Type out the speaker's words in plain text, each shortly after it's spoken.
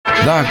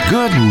The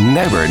Good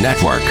Neighbor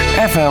Network,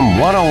 FM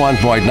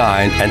 101.9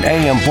 and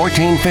AM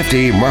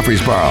 1450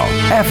 Murfreesboro,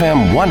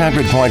 FM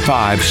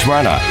 100.5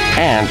 Smyrna,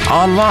 and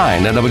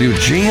online at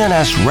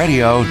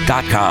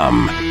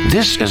WGNSradio.com.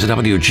 This is the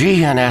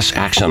WGNS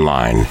Action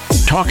Line,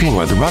 talking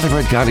with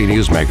Rutherford County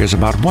newsmakers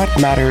about what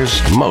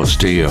matters most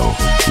to you.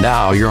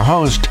 Now, your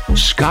host,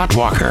 Scott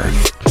Walker.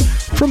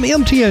 From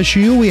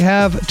MTSU, we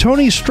have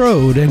Tony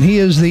Strode, and he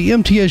is the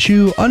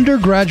MTSU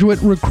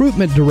undergraduate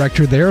recruitment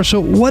director there.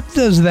 So what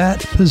does that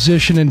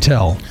position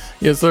entail?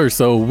 Yes, sir.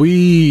 So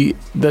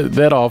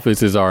that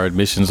office is our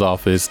admissions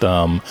office.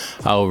 I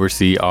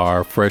oversee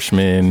our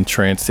freshman and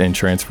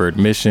transfer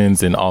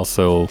admissions and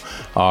also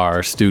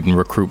our student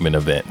recruitment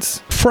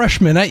events.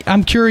 Freshmen,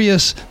 I'm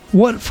curious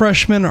what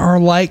freshmen are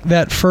like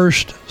that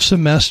first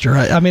semester.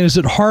 I mean, is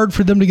it hard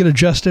for them to get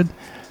adjusted?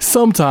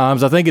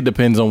 Sometimes. I think it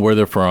depends on where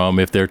they're from.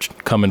 If they're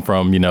coming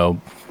from,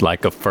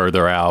 like a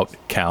further out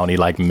county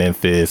like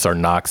Memphis or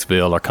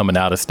Knoxville or coming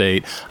out of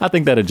state, I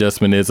think that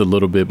adjustment is a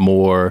little bit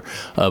more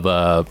of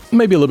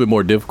maybe a little bit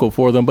more difficult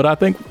for them. But I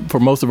think for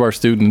most of our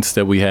students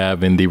that we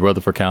have in the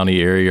Rutherford County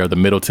area or the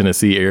Middle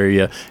Tennessee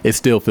area, it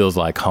still feels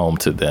like home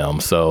to them.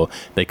 So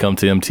they come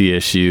to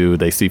MTSU,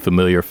 they see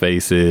familiar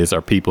faces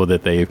or people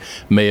that they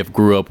may have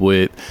grew up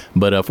with.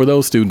 But for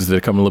those students that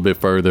are coming a little bit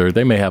further,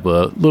 they may have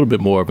a little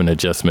bit more of an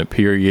adjustment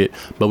period,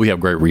 but we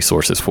have great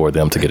resources for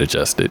them to get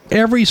adjusted.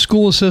 Every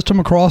school system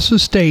across the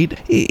state,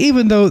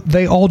 even though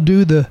they all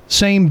do the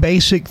same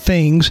basic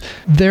things,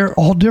 they're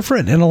all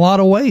different in a lot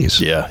of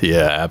ways. Yeah,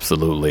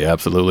 absolutely.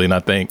 And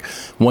I think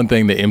one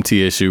thing that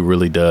MTSU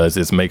really does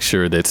is make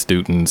sure that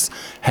students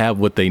have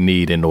what they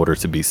need in order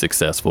to be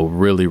successful,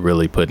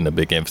 really putting a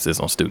big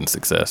emphasis on student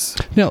success.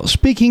 Now,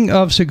 speaking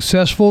of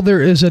successful,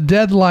 there is a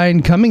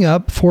deadline coming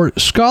up for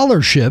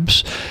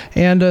scholarships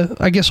and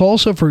I guess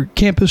also for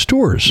campus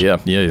tours. Yeah.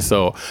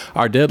 So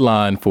our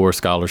deadline for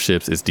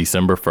scholarships is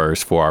December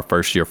 1st for our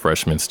first year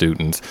freshman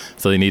students.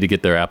 So they need to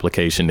get their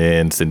application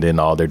in, send in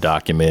all their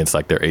documents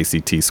like their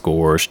ACT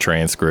scores,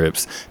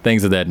 transcripts,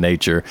 things of that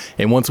nature.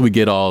 And once we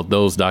get all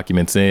those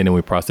documents in and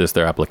we process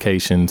their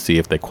application, see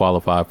if they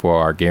qualify for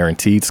our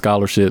guaranteed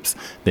scholarships,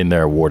 then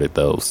they're awarded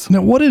those.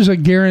 Now, what is a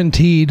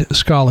guaranteed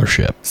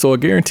scholarship? So a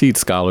guaranteed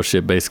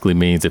scholarship basically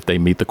means if they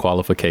meet the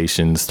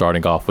qualifications,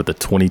 starting off with a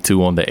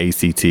 22 on the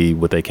ACT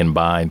with a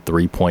combined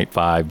 3.5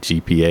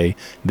 GPA,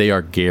 they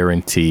are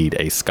guaranteed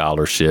a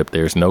scholarship.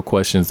 There's no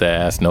questions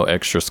asked, no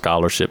extra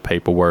scholarship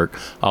paperwork.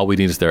 All we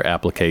need is their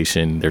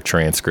application, their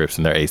transcripts,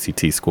 and their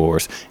ACT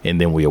scores, and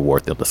then we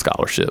award them the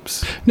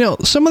scholarships. Now,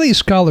 some of these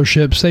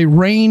scholarships, they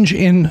range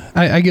in,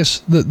 I guess,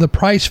 the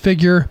price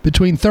figure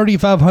between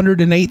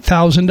 $3,500 and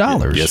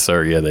 $8,000. Yes,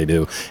 sir. Yeah, they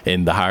do.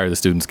 And the higher the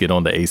students get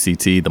on the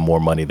ACT, the more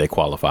money they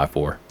qualify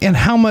for. And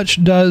how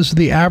much does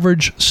the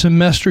average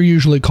semester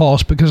usually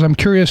cost? Because I'm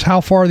curious how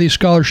far these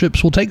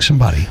scholarships will take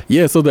somebody.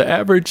 Yeah, so the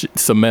average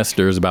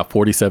semester is about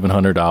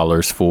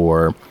 $4,700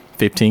 for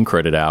 15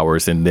 credit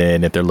hours. And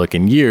then if they're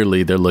looking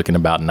yearly, they're looking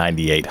about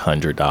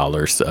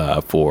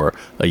 $9,800 for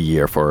a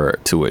year for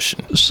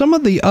tuition. Some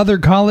of the other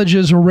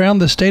colleges around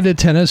the state of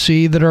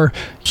Tennessee that are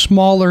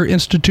smaller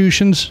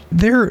institutions,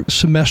 their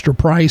semester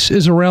price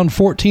is around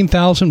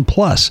 $14,000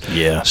 plus.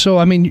 Yeah. So,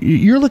 I mean,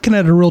 you're looking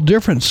at a real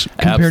difference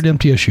compared to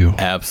MTSU.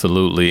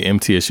 Absolutely.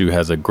 MTSU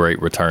has a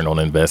great return on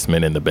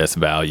investment and the best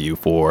value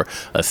for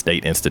a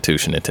state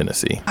institution in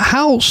Tennessee.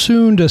 How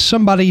soon does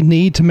somebody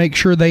need to make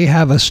sure they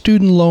have a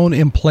student loan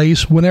in place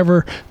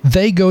whenever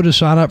they go to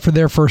sign up for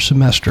their first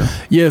semester?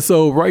 Yeah,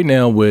 so right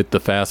now with the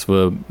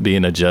FAFSA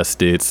being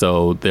adjusted,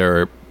 so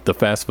the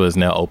FAFSA is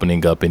now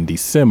opening up in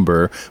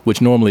December,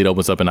 which normally it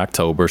opens up in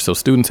October. So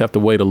students have to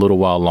wait a little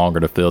while longer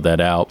to fill that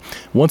out.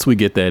 Once we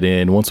get that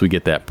in, once we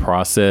get that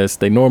process,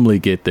 they normally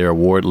get their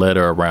award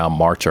letter around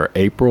March or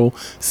April.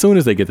 As soon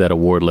as they get that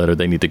award letter,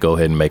 they need to go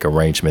ahead and make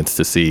arrangements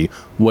to see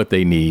what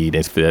they need,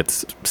 if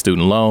it's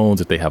student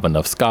loans, if they have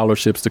enough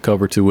scholarships to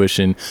cover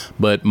tuition.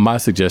 But my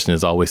suggestion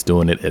is always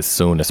doing it as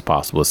soon as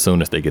possible, as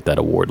soon as they get that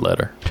award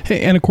letter.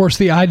 And of course,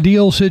 the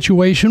ideal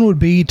situation would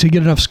be to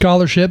get enough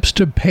scholarships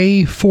to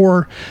pay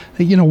for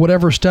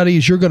whatever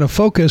studies you're going to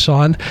focus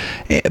on.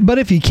 But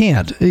if you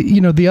can't,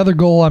 the other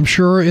goal, I'm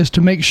sure, is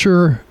to make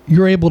sure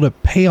you're able to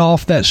pay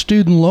off that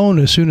student loan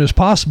as soon as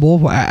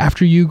possible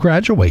after you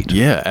graduate.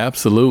 Yeah,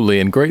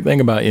 absolutely. And great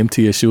thing about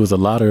MTSU is a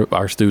lot of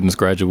our students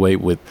graduate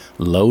with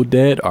low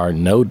debt or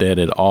no debt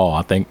at all.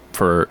 I think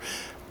for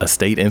a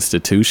state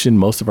institution,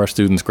 most of our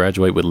students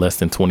graduate with less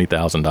than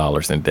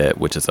 $20,000 in debt,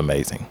 which is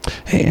amazing.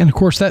 And of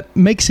course, that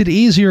makes it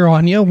easier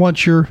on you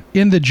once you're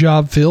in the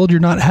job field. You're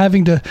not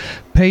having to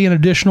pay an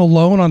additional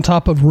loan on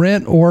top of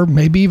rent or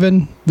maybe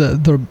even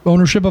the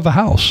ownership of a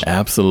house.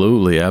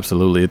 Absolutely.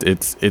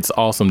 It's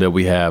awesome that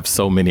we have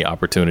so many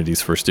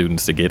opportunities for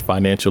students to get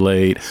financial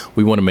aid.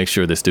 We want to make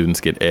sure that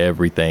students get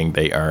everything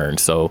they earn.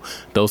 So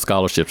those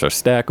scholarships are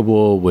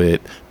stackable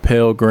with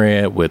Pell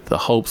Grant, with the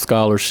Hope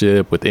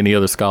Scholarship, with any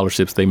other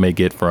scholarships they may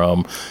get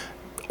from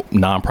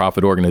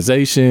nonprofit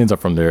organizations or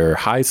from their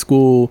high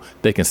school,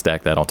 they can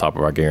stack that on top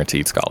of our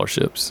guaranteed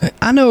scholarships.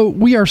 I know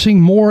we are seeing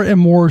more and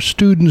more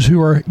students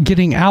who are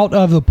getting out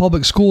of the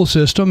public school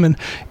system and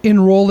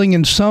enrolling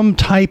in some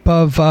type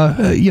of,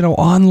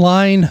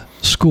 online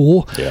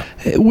school. Yeah.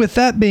 With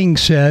that being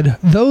said,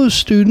 those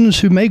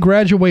students who may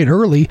graduate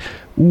early,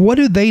 what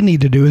do they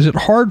need to do? Is it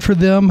hard for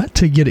them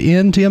to get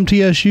into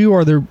MTSU?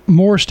 Are there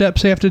more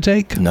steps they have to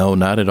take? No,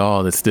 not at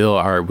all. It's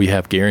still we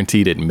have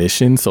guaranteed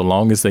admission. So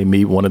long as they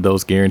meet one of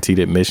those guaranteed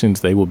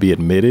admissions, they will be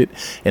admitted.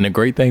 And a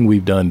great thing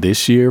we've done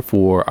this year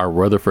for our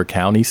Rutherford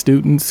County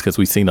students, because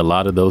we've seen a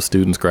lot of those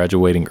students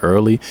graduating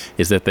early,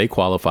 is that they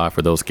qualify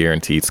for those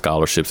guaranteed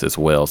scholarships as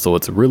well. So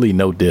it's really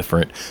no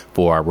different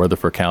for our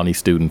Rutherford County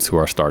students who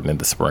are starting in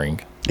the spring.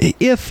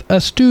 If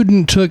a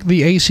student took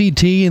the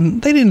ACT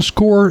and they didn't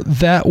score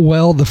that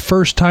well the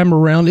first time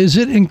around, is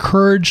it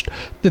encouraged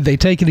that they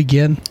take it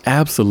again?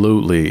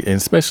 Absolutely. And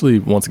especially,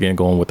 once again,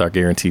 going with our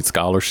guaranteed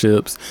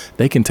scholarships,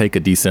 they can take a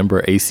December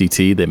ACT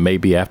that may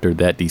be after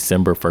that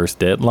December 1st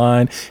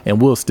deadline,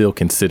 and we'll still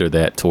consider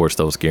that towards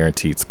those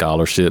guaranteed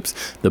scholarships.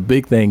 The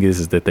big thing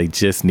is that they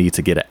just need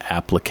to get an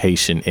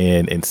application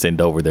in and send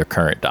over their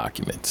current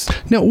documents.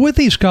 Now, with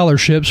these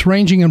scholarships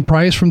ranging in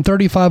price from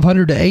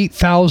 $3,500 to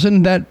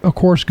 $8,000, that, of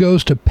course,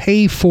 goes to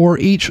pay for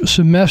each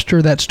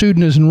semester that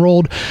student is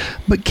enrolled.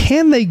 But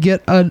can they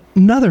get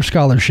another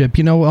scholarship,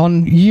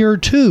 on year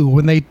 2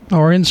 when they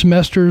are in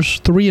semesters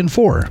 3 and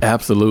 4?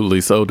 Absolutely.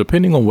 So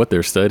depending on what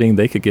they're studying,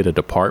 they could get a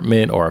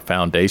department or a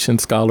foundation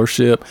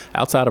scholarship.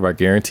 Outside of our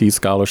guaranteed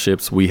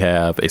scholarships, we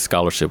have a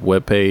scholarship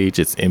webpage.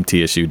 It's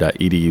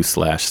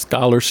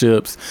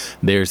mtsu.edu/scholarships.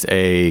 There's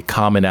a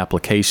common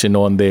application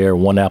on there.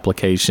 One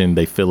application,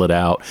 they fill it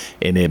out,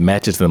 and it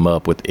matches them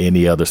up with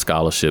any other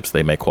scholarships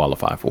they may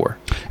qualify for.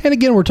 And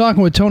again, we're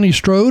talking with Tony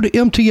Strode,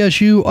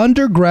 MTSU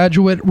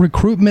undergraduate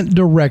recruitment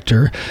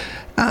director.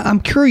 I'm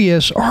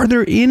curious, are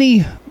there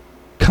any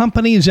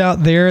companies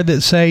out there that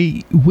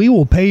say, we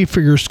will pay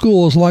for your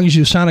school as long as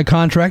you sign a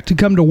contract to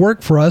come to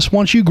work for us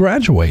once you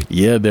graduate?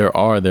 Yeah, there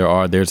are.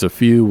 There's a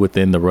few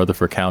within the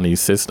Rutherford County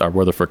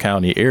Rutherford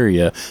County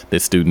area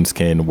that students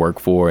can work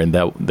for, and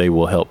that they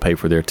will help pay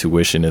for their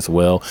tuition as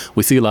well.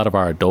 We see a lot of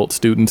our adult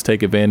students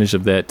take advantage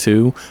of that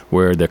too,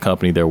 where the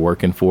company they're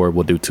working for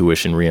will do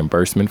tuition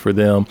reimbursement for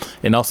them.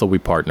 And also we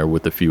partner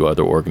with a few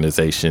other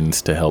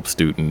organizations to help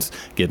students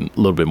get a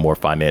little bit more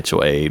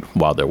financial aid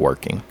while they're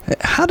working.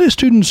 How do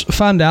students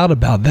find out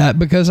about that?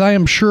 Because I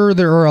am sure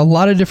there are a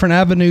lot of different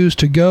avenues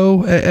to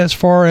go as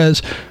far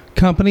as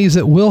companies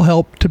that will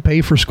help to pay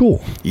for school.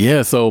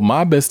 Yeah, so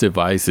my best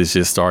advice is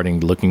just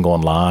looking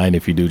online.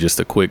 If you do just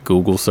a quick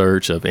Google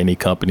search of any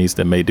companies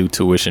that may do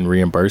tuition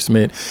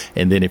reimbursement,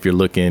 and then if you're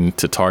looking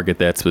to target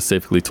that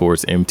specifically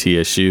towards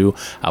MTSU,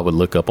 I would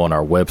look up on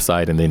our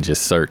website and then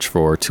just search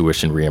for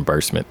tuition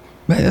reimbursement.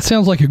 Man, that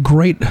sounds like a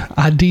great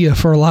idea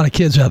for a lot of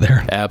kids out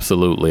there.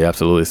 Absolutely,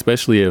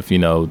 especially if,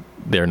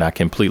 they're not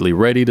completely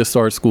ready to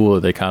start school, or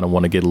they kind of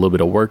want to get a little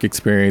bit of work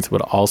experience,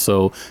 but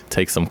also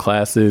take some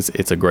classes.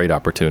 It's a great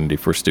opportunity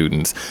for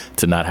students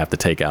to not have to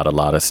take out a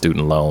lot of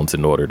student loans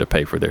in order to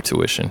pay for their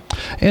tuition.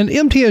 And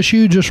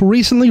MTSU just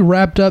recently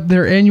wrapped up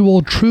their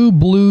annual True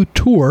Blue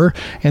Tour,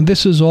 and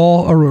this is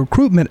all a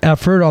recruitment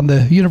effort on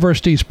the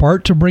university's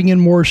part to bring in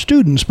more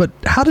students. But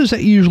how does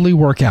that usually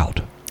work out?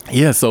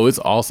 Yeah, so it's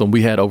awesome.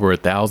 We had over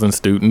 1,000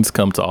 students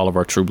come to all of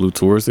our True Blue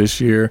tours this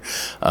year,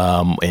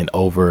 and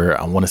over,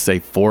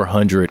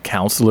 400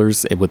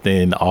 counselors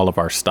within all of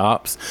our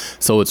stops.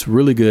 So it's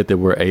really good that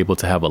we're able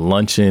to have a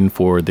luncheon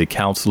for the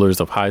counselors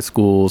of high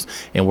schools,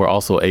 and we're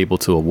also able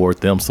to award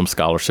them some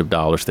scholarship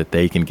dollars that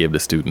they can give to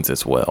students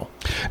as well.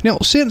 Now,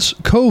 since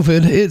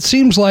COVID, it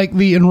seems like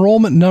the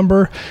enrollment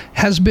number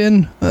has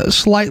been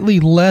slightly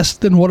less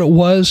than what it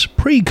was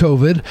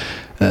pre-COVID.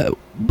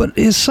 But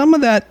is some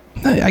of that,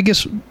 I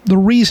guess the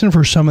reason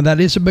for some of that,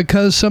 is it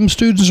because some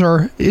students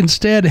are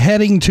instead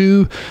heading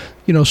to,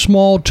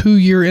 small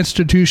 2-year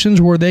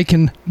institutions where they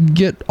can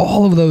get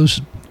all of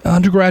those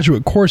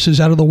undergraduate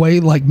courses out of the way,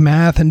 like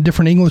math and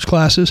different English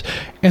classes,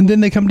 and then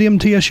they come to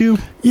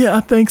MTSU? Yeah, I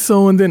think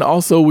so. And then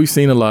also we've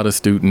seen a lot of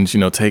students,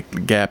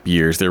 take gap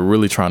years. They're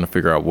really trying to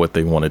figure out what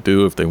they want to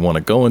do, if they want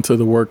to go into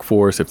the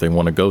workforce, if they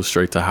want to go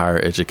straight to higher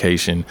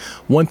education.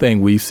 One thing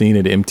we've seen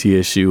at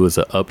MTSU is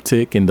an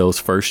uptick in those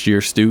first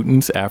year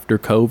students after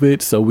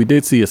COVID. So we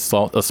did see a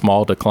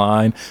small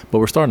decline, but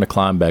we're starting to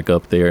climb back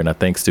up there. And I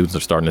think students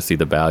are starting to see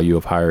the value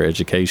of higher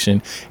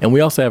education. And we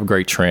also have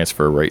great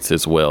transfer rates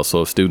as well.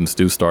 So if students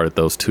do start at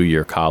those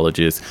 2-year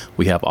colleges,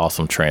 we have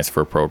awesome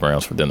transfer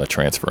programs for them to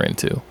transfer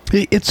into.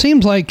 It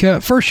seems like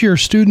first-year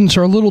students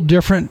are a little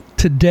different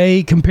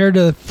today compared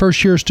to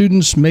first-year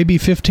students maybe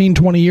 15,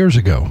 20 years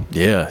ago.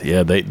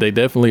 Yeah, they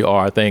definitely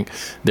are. I think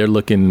they're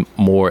looking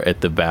more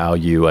at the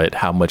value, at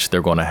how much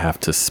they're going to have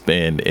to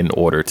spend in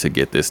order to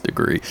get this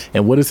degree.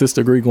 And what is this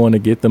degree going to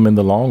get them in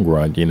the long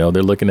run?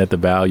 They're looking at the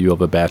value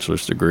of a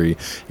bachelor's degree,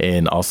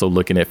 and also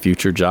looking at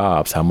future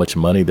jobs, how much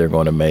money they're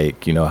going to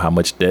make, how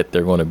much debt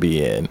they're going to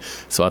be in.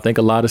 So I think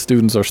a lot of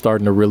students are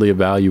starting to really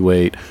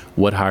evaluate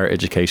what higher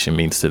education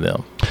means to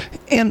them.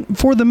 And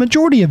for the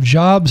majority of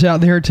jobs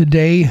out there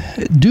today,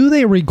 do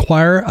they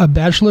require a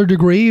bachelor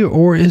degree,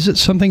 or is it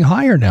something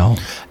higher now?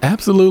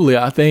 Absolutely.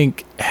 I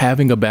think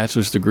having a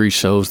bachelor's degree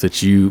shows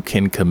that you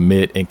can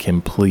commit and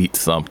complete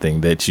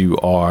something, that you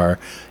are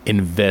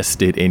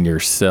invested in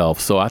yourself.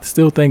 So I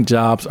still think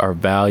jobs are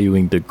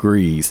valuing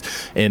degrees.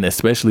 And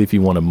especially if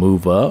you want to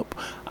move up,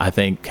 I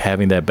think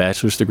having that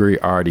bachelor's degree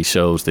already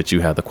shows that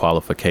you have the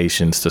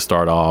qualifications to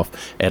start off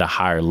at a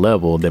higher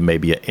level than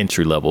maybe an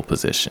entry-level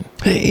position.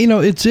 You know,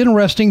 it's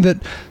interesting that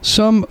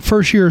some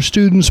first-year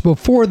students,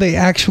 before they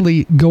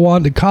actually go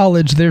on to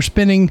college, they're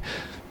spending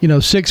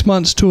 6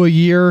 months to a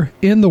year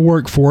in the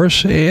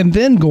workforce and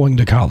then going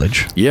to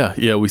college.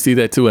 Yeah, we see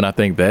that too. And I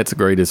think that's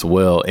great as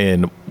well.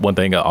 And one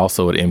thing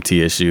also at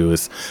MTSU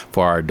is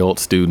for our adult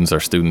students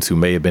or students who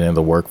may have been in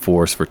the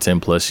workforce for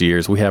 10 plus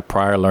years, we have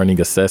prior learning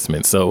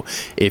assessment. So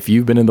if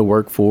you've been in the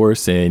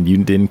workforce and you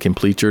didn't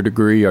complete your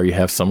degree or you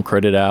have some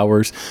credit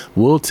hours,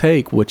 we'll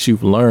take what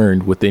you've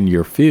learned within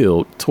your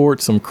field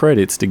towards some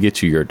credits to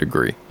get you your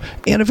degree.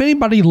 And if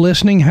anybody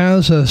listening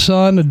has a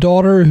son, a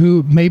daughter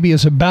who maybe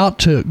is about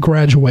to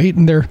graduate,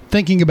 and they're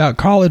thinking about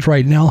college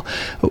right now,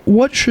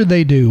 what should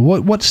they do?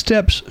 What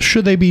steps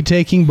should they be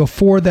taking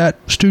before that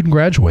student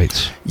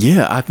graduates?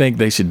 Yeah, I think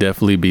they should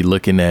definitely be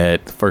looking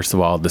at, first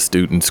of all, the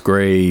student's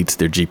grades,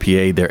 their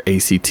GPA, their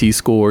ACT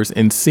scores,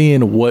 and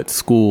seeing what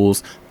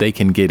schools they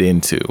can get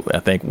into. I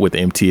think with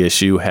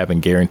MTSU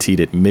having guaranteed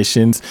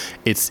admissions,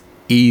 it's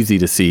easy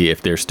to see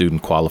if their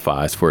student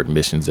qualifies for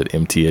admissions at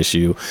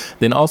MTSU.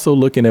 Then also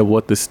looking at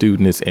what the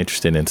student is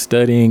interested in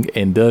studying,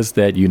 and does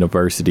that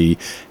university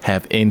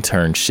have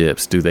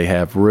internships? Do they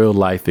have real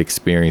life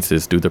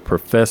experiences? Do the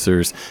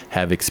professors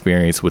have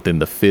experience within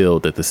the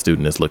field that the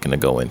student is looking to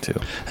go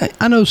into?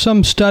 I know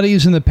some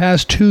studies in the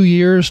past 2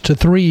 years to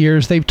 3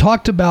 years, they've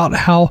talked about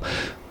how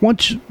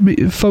once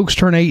folks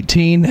turn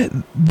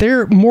 18,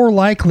 they're more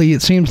likely,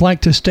 it seems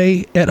like, to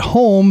stay at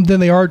home than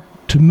they are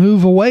to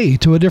move away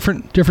to a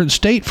different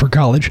state for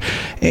college.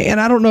 And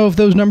I don't know if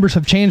those numbers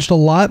have changed a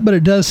lot, but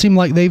it does seem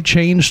like they've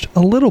changed a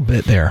little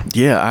bit there.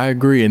 Yeah, I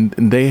agree. And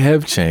they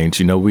have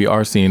changed. We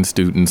are seeing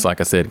students, like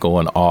I said,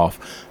 going off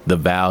the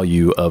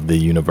value of the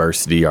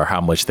university or how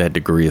much that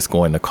degree is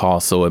going to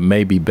cost. So it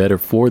may be better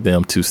for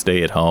them to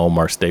stay at home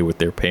or stay with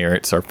their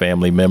parents or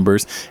family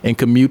members and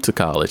commute to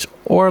college.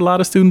 Or a lot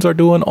of students are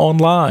doing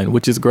online,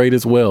 which is great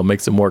as well.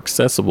 Makes it more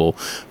accessible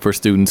for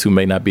students who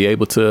may not be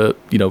able to,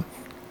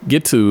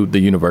 get to the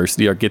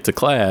university or get to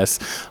class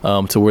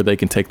to where they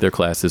can take their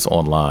classes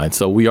online.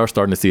 So we are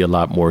starting to see a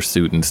lot more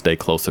students stay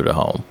closer to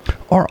home.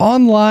 Are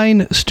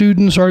online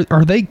students,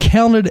 are they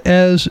counted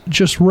as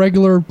just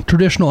regular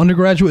traditional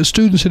undergraduate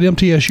students at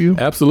MTSU?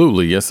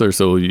 Absolutely. Yes, sir.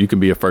 So you can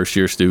be a first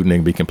year student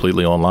and be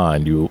completely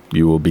online. You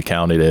will be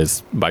counted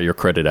as by your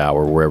credit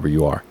hour wherever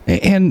you are.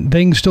 And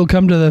they can still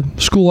come to the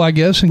school, I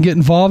guess, and get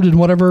involved in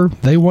whatever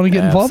they want to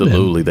get involved in.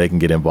 Absolutely. They can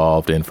get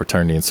involved in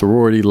fraternity and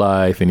sorority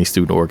life, any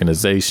student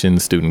organization,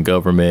 student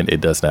government.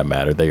 It does not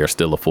matter. They are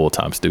still a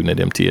full-time student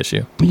at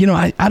MTSU.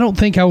 I don't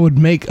think I would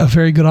make a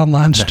very good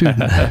online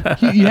student.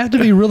 You have to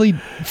be really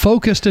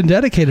focused and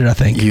dedicated, I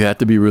think. You have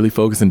to be really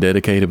focused and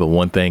dedicated. But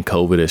one thing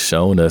COVID has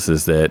shown us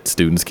is that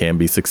students can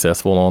be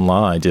successful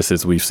online, just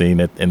as we've seen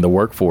it in the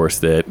workforce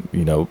that,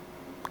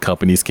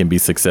 companies can be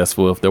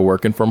successful if they're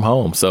working from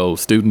home. So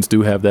students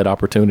do have that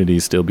opportunity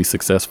to still be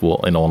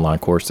successful in online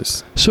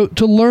courses. So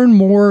to learn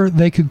more,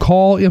 they could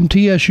call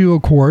MTSU,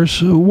 of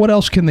course. What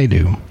else can they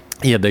do?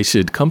 Yeah, they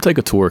should come take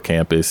a tour of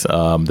campus.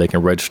 They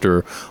can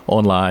register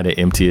online at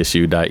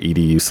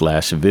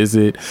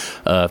mtsu.edu/visit.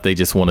 If they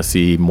just want to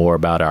see more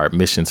about our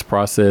admissions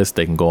process,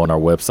 they can go on our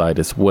website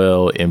as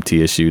well,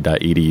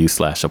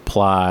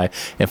 mtsu.edu/apply,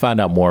 and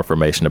find out more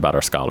information about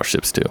our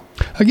scholarships too.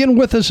 Again,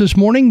 with us this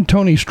morning,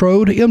 Tony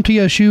Strode,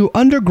 MTSU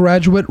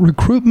Undergraduate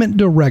Recruitment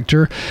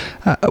Director.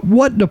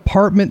 What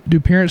department do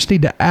parents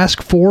need to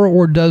ask for,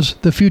 or does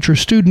the future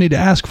student need to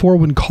ask for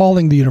when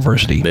calling the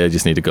university? They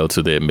just need to go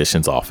to the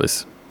admissions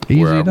office.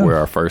 We're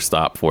our first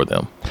stop for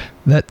them.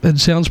 That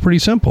sounds pretty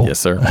simple. Yes,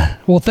 sir.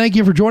 Well, thank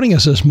you for joining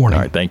us this morning.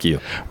 All right, thank you.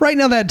 Right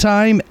now that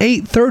time,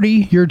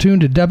 8:30, you're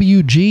tuned to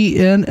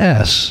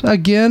WGNS.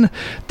 Again,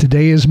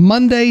 today is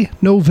Monday,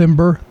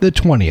 November the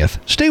 20th.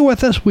 Stay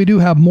with us. We do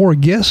have more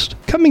guests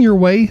coming your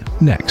way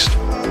next.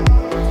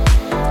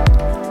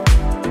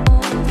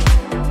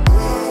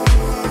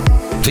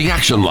 The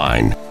Action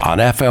Line on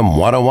FM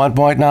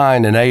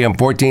 101.9 and AM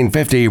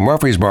 1450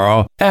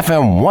 Murfreesboro,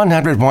 FM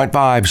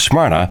 100.5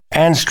 Smyrna,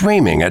 and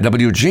streaming at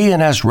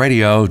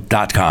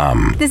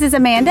WGNSradio.com. This is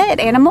Amanda at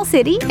Animal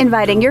City,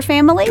 inviting your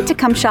family to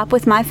come shop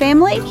with my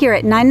family here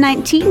at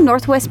 919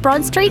 Northwest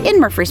Broad Street in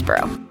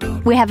Murfreesboro.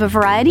 We have a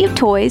variety of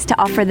toys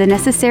to offer the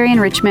necessary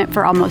enrichment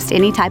for almost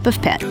any type of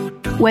pet.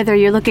 Whether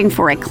you're looking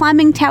for a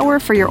climbing tower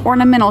for your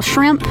ornamental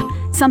shrimp,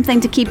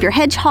 something to keep your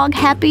hedgehog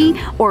happy,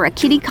 or a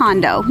kitty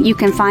condo, you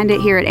can find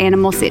it here at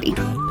Animal City.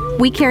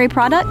 We carry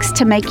products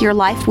to make your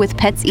life with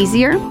pets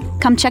easier.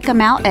 Come check them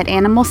out at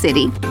Animal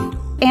City.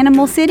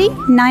 Animal City,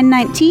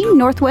 919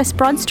 Northwest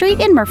Broad Street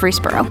in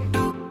Murfreesboro.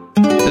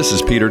 This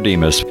is Peter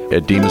Demas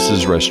at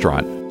Demas's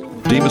Restaurant.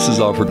 Demas has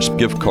offered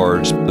gift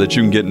cards that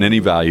you can get in any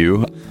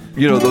value.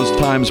 You know, those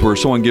times where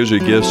someone gives you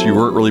gifts, you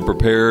weren't really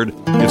prepared.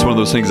 It's one of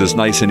those things that's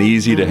nice and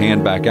easy to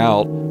hand back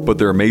out, but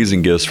they're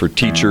amazing gifts for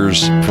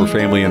teachers, for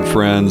family and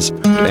friends,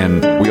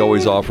 and we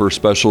always offer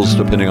specials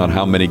depending on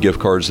how many gift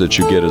cards that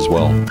you get as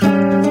well.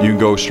 You can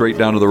go straight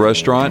down to the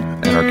restaurant,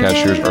 and our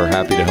cashiers are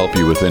happy to help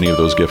you with any of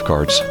those gift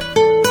cards.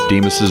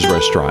 Demas's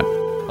Restaurant,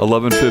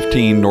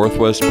 1115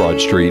 Northwest Broad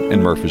Street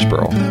in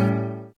Murfreesboro.